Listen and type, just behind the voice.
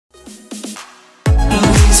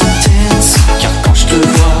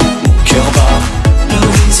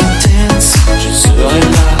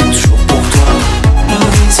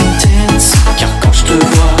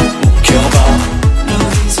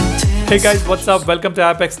Hey guys, what's up? Welcome to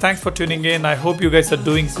Apex. Thanks for tuning in. I hope you guys are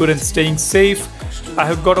doing good and staying safe. I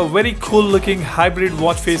have got a very cool looking hybrid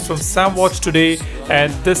watch face from SamWatch today,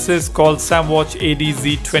 and this is called SamWatch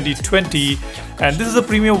ADZ 2020, and this is a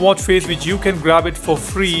premium watch face which you can grab it for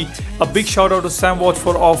free. A big shout out to SamWatch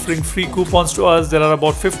for offering free coupons to us. There are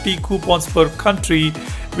about 50 coupons per country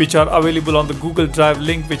which are available on the Google Drive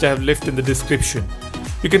link which I have left in the description.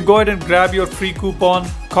 You can go ahead and grab your free coupon,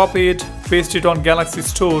 copy it, paste it on Galaxy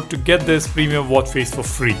Store to get this premium watch face for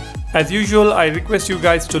free. As usual, I request you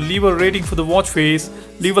guys to leave a rating for the watch face,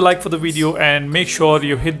 leave a like for the video, and make sure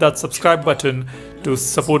you hit that subscribe button to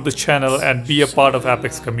support the channel and be a part of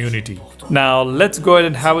Apex community. Now let's go ahead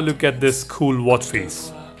and have a look at this cool watch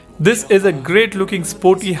face. This is a great looking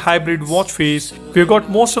sporty hybrid watch face. We've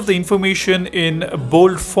got most of the information in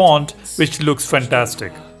bold font which looks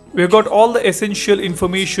fantastic. We've got all the essential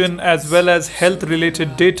information as well as health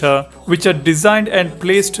related data which are designed and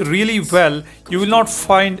placed really well. You will not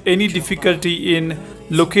find any difficulty in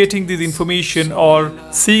locating this information or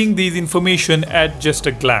seeing these information at just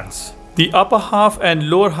a glance. The upper half and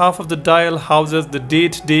lower half of the dial houses the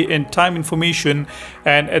date, day and time information,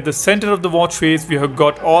 and at the center of the watch face we have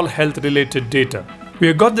got all health related data. We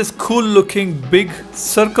have got this cool looking big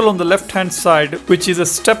circle on the left hand side which is a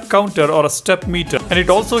step counter or a step meter, and it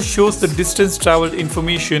also shows the distance traveled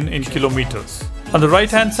information in kilometers. On the right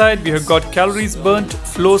hand side we have got calories burnt,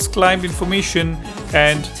 floors climbed information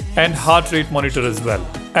and heart rate monitor as well.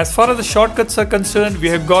 As far as the shortcuts are concerned, we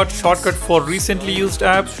have got shortcut for recently used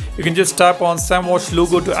app. You can just tap on SamWatch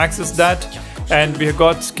logo to access that, and we have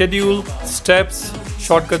got schedule, steps,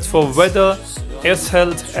 shortcuts for weather,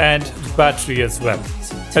 S-Health and battery as well.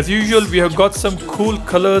 As usual, we have got some cool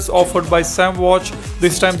colors offered by SamWatch.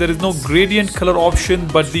 This time there is no gradient color option,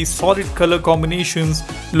 but these solid color combinations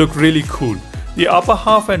look really cool. The upper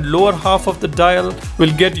half and lower half of the dial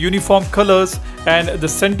will get uniform colors, and the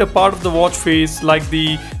center part of the watch face, like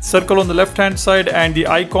the circle on the left hand side and the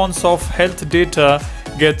icons of health data,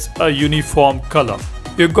 gets a uniform color.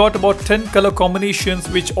 We've got about 10 color combinations,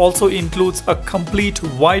 which also includes a complete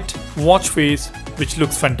white watch face which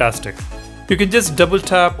looks fantastic. You can just double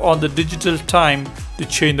tap on the digital time to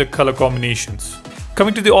change the color combinations.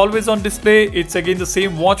 Coming to the always on display, it's again the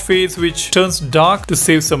same watch face which turns dark to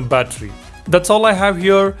save some battery. That's all I have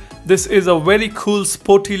here. This is a very cool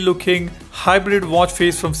sporty looking hybrid watch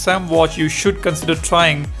face from SamWatch. You should consider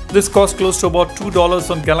trying. This costs close to about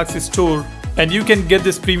 $2 on Galaxy Store, and you can get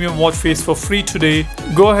this premium watch face for free today.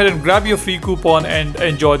 Go ahead and grab your free coupon and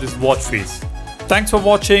enjoy this watch face. Thanks for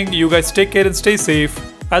watching. You guys take care and stay safe.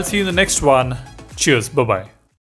 I'll see you in the next one. Cheers. Bye bye.